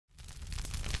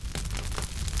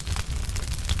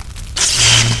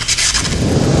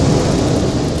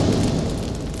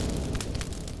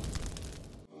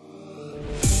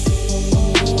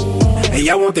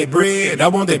I want that bread, I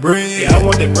want that bread, I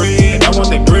want that bread, I want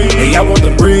that bread. Hey, I want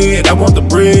the bread, I want the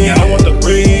bread, I want the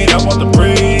bread, I want the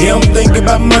bread. Yeah, I'm thinking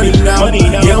about money now.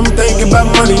 Yeah, I'm thinking about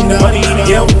money now.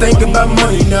 Yeah, I'm thinking about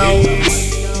money now.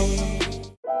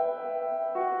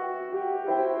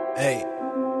 Hey,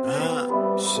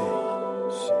 shit.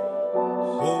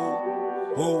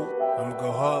 Whoa, I'ma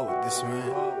go hard with this,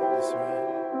 man.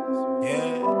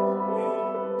 Yeah,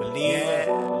 believe it,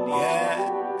 yeah.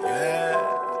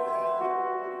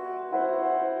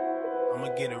 I'ma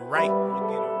get it right.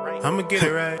 I'ma get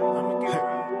it right.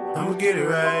 I'ma get it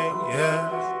right. Yeah.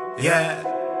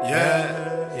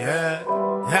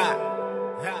 Ha.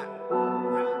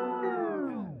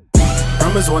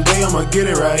 Promise one day I'ma get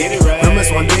it right.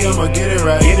 Promise one day I'ma get it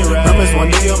right. Promise one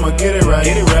day I'ma get it right.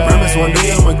 Promise one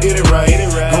day I'ma get it right.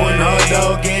 Going hard,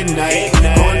 dog, at night.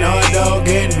 Going hard, dog,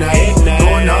 at night.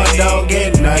 Going hard, dog,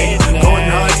 at night. Going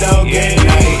hard, dog, at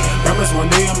night. Promise one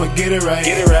day I'ma get it right.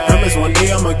 Promise one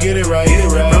day I'ma get it right.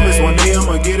 Promise one day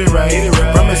I'ma get it right.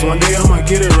 Promise one day I'ma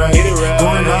get it right.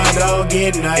 Going hard, dog,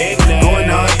 at night. Going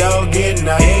hard, dog, at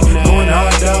night. Going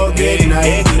hard, dog, at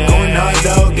night. Going hard,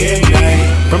 dog, at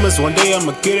night. Promise one day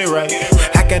I'ma get it right.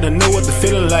 I gotta know what the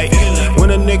feeling like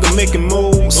when a nigga making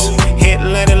moves,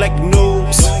 headlining like the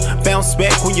news. Bounce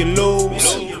back when you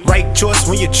lose, right choice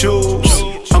when you choose.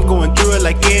 I'm going through it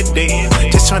like every day,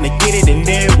 just trying to get it in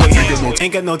that way.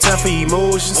 Ain't got no time for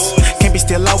emotions, can't be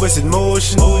still always in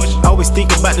motion. Always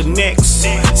thinking about the next,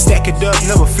 stack it up,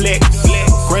 never flex.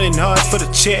 Grinding hard for the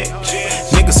check,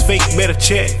 niggas fake, better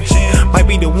check. Might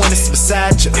be the one that's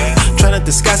beside you, trying to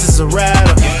disguise as a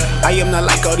rider. I am not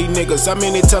like all these niggas, how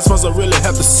many times must I really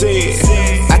have to say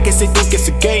it? I guess they think it's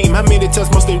a game, how many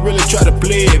times must they really try to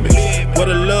play me? What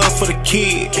a love for the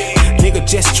kid, nigga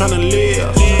just tryna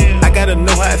live. I gotta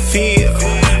know how I feel,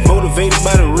 motivated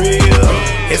by the real.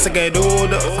 As I get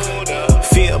older,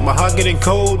 feel my heart getting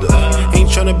colder. Ain't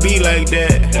tryna be like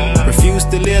that, refuse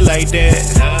to live like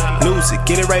that. Lose it,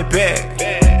 get it right back,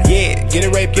 yeah, get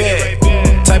it right back.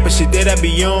 Type of shit that I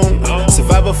be on,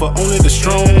 survivor for only the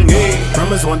strong, yeah.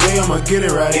 Promise one day I'ma get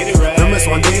it right. Promise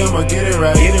one day I'ma get it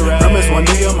right. Promise one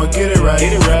day I'ma get it right.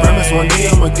 Promise one day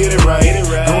I'ma get it right.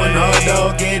 Going hard,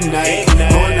 dog, at night.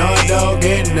 Going hard, dog,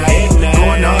 at night.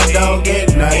 Going hard, dog,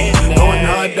 at night. Going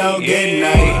hard, dog, at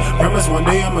night. Promise one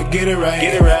day I'ma get it right.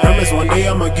 Promise one day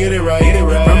I'ma get it right.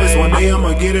 Promise one day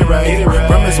I'ma get it right.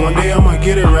 Promise one day I'ma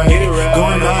get it right.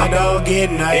 Going hard, dog,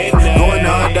 at night. Going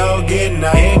hard, dog, at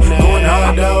night. Going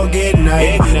hard, dog, at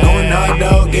night. Going hard,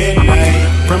 dog, at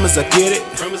night. Promise I get it.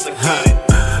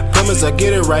 Promise I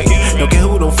get it right. Don't care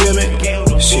who don't feel me.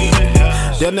 Shit,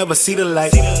 they'll never see the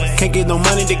light. Can't get no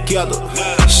money together.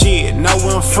 Shit, not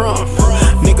where I'm from.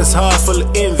 Niggas hard, full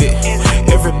of envy.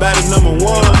 Everybody number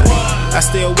one. I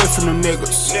stay away from them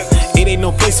niggas. It ain't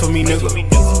no place for me, nigga.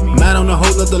 Mine on a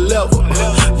whole other level.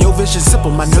 Your vision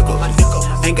simple, my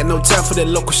nigga. Ain't got no time for that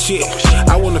local shit.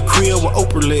 I want a crib where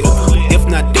Oprah live. If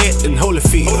not that, then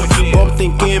Holyfield. Boy, I'm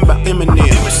thinking about Eminem.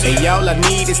 And y'all I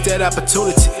need is that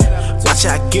opportunity. Watch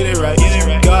how I get it right.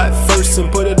 God first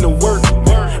and put in the work.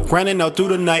 Grinding out through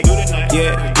the night.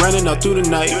 Yeah, grinding out through the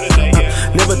night.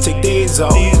 Never take days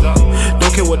off.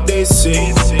 Don't care what they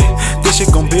say. This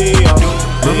shit gon' be off.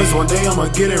 Promise one day I'ma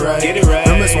get it right.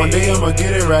 Promise one day I'ma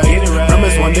get it right.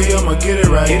 Promise one day I'ma get it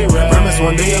right. Promise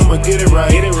one day I'ma get it right.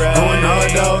 Going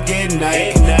hard, dog, at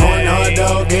night. Going hard,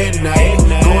 dog, at night.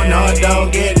 Going hard,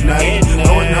 dog, at night.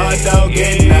 Going hard, dog,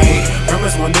 at night.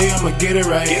 Promise one day I'ma get it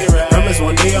right. Promise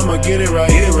one day I'ma get it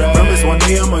right. Promise one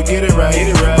day I'ma get it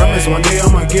right. Promise one day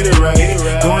I'ma get it right.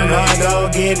 Going hard,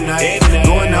 dog, at night.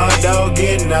 Going hard, dog,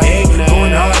 at night.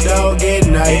 Going hard, dog, at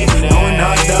night. Going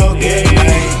hard, dog.